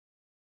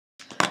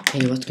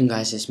Hey, what's going on,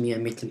 guys? It's me,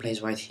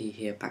 UnbeatenPlayzYT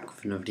here, back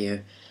with another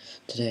video.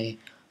 Today,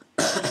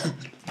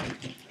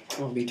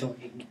 I'll be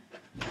talking,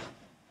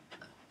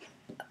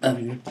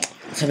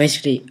 so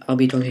basically, I'll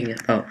be talking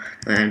about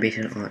my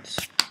Unbeaten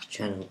Artz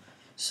channel.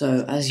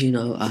 So, as you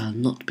know, I have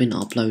not been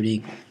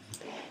uploading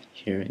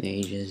here in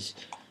ages,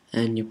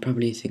 and you're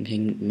probably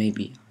thinking,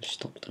 maybe I've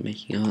stopped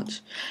making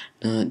arts.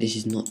 No, this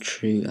is not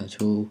true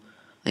at all.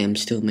 I am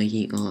still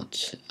making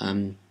arts.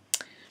 I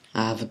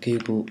have a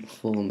Google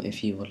form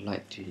if you would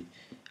like to,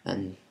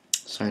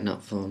 sign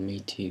up for me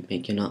to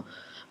make your art.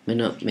 May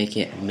not make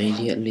it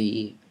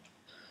immediately,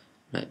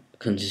 like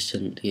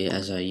consistently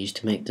as I used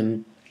to make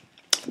them,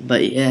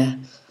 but yeah,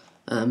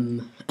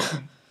 I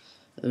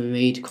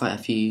made quite a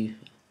few.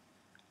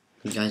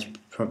 You guys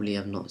probably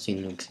have not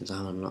seen them since I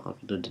have not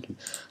uploaded them.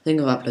 I think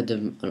I've uploaded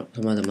them,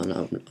 some of them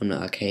on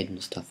the arcade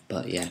and stuff,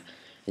 but yeah.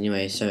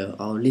 Anyway, so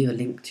I'll leave a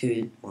link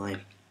to my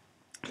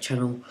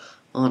channel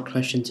art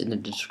questions in the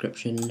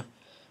description,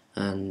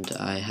 and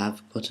I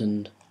have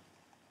gotten.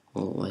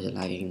 Oh, why is it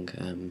lagging?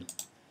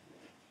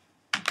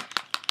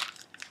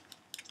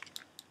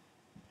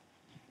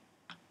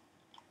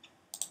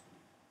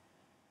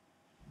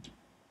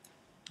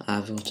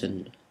 I've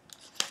gotten.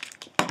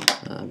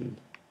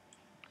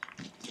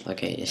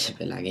 Okay, it's a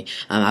bit laggy.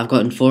 I've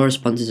gotten 4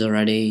 responses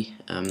already.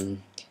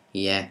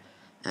 Yeah,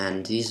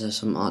 and these are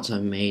some arts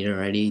I've made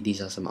already.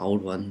 These are some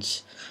old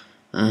ones.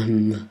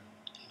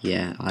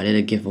 Yeah, I did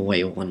a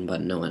giveaway one,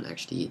 but no one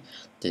actually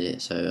did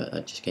it, so I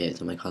just gave it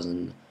to my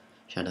cousin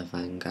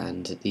Shadowfang,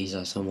 and these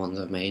are some ones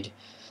I've made.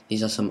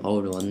 These are some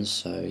old ones,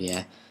 so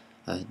yeah.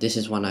 This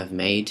is one I've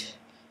made.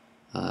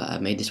 I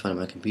made this one on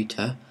my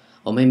computer.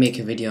 I may make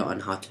a video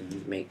on how to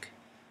make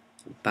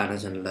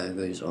banners and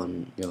logos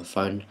on your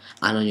phone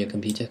and on your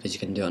computer, because you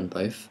can do it on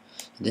both.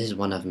 This is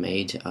one I've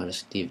made. I'll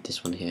just leave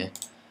this one here,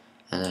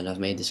 and then I've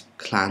made this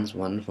clans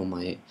one for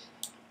my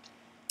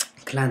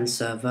clan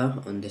server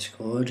on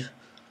Discord.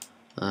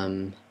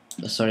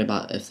 Sorry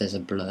about if there's a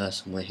blur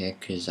somewhere here,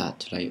 because I had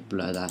to like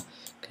blur that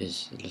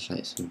because it looks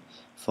like some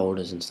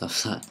folders and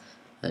stuff.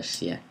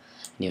 That's yeah.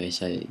 Anyway,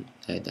 so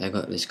I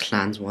got this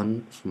clans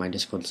one for my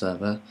Discord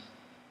server.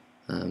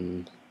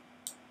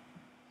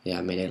 Yeah,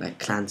 I made it like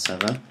clan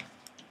server,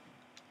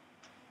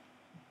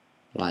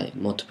 like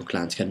multiple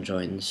clans can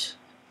join,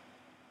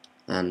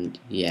 and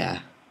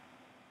yeah.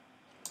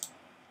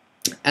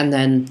 And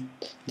then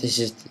this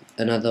is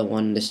another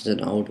one. This is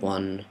an old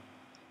one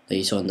that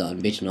you saw on the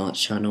Unbeaten Artz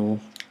channel.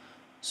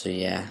 So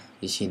yeah,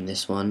 you've seen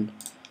this one,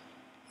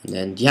 and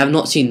then you have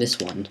not seen this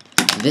one.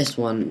 This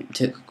one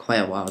took quite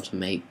a while to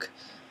make.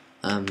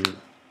 I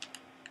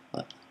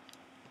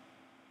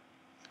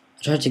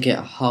tried to get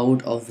a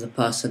hold of the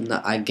person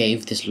that I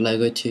gave this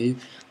logo to,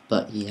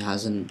 but he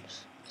hasn't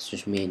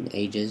messaged me in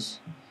ages.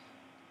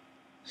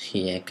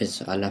 Yeah,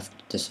 because I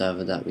left the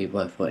server that we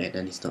both were in,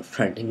 and he's not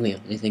friending me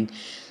or anything.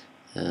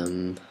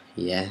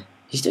 Yeah,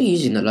 he's still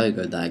using the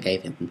logo that I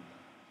gave him.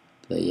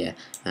 But yeah,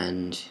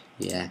 and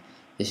yeah,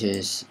 this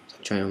is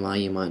Choma,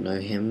 you might know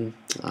him.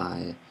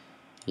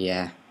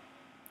 Yeah,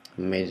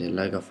 I made a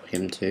logo for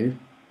him too.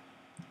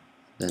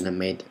 Then I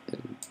made a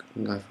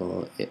logo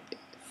for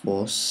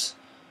Force.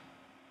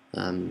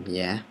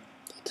 Yeah,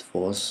 it's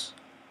Force.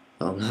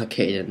 I'm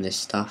located in this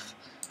stuff.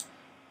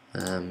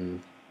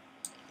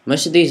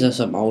 Most of these are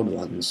some old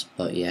ones,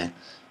 but yeah,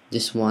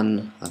 this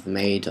one I've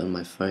made on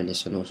my phone.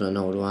 This one also an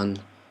old one.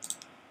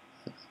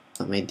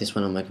 I made this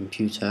one on my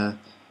computer.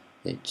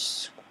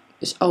 It's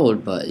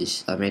old, but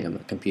I made it on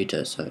my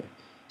computer, so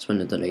it's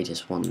one of the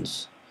latest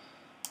ones.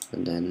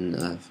 And then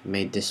I've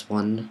made this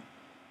one.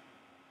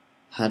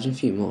 I had a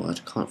few more, I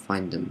can't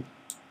find them.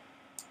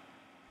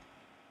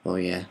 Oh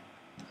yeah.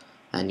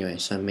 Anyway,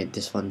 so I made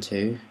this one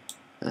too,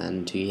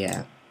 and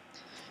yeah.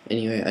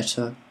 Anyway,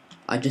 so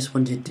I just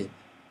wanted to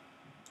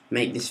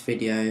make this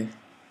video,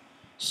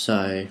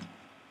 so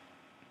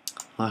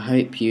I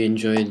hope you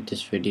enjoyed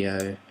this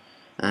video,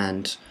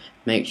 and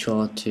make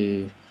sure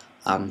to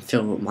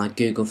fill my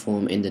Google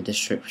form in the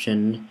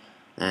description,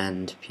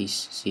 and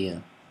peace, see ya,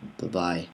 bye bye.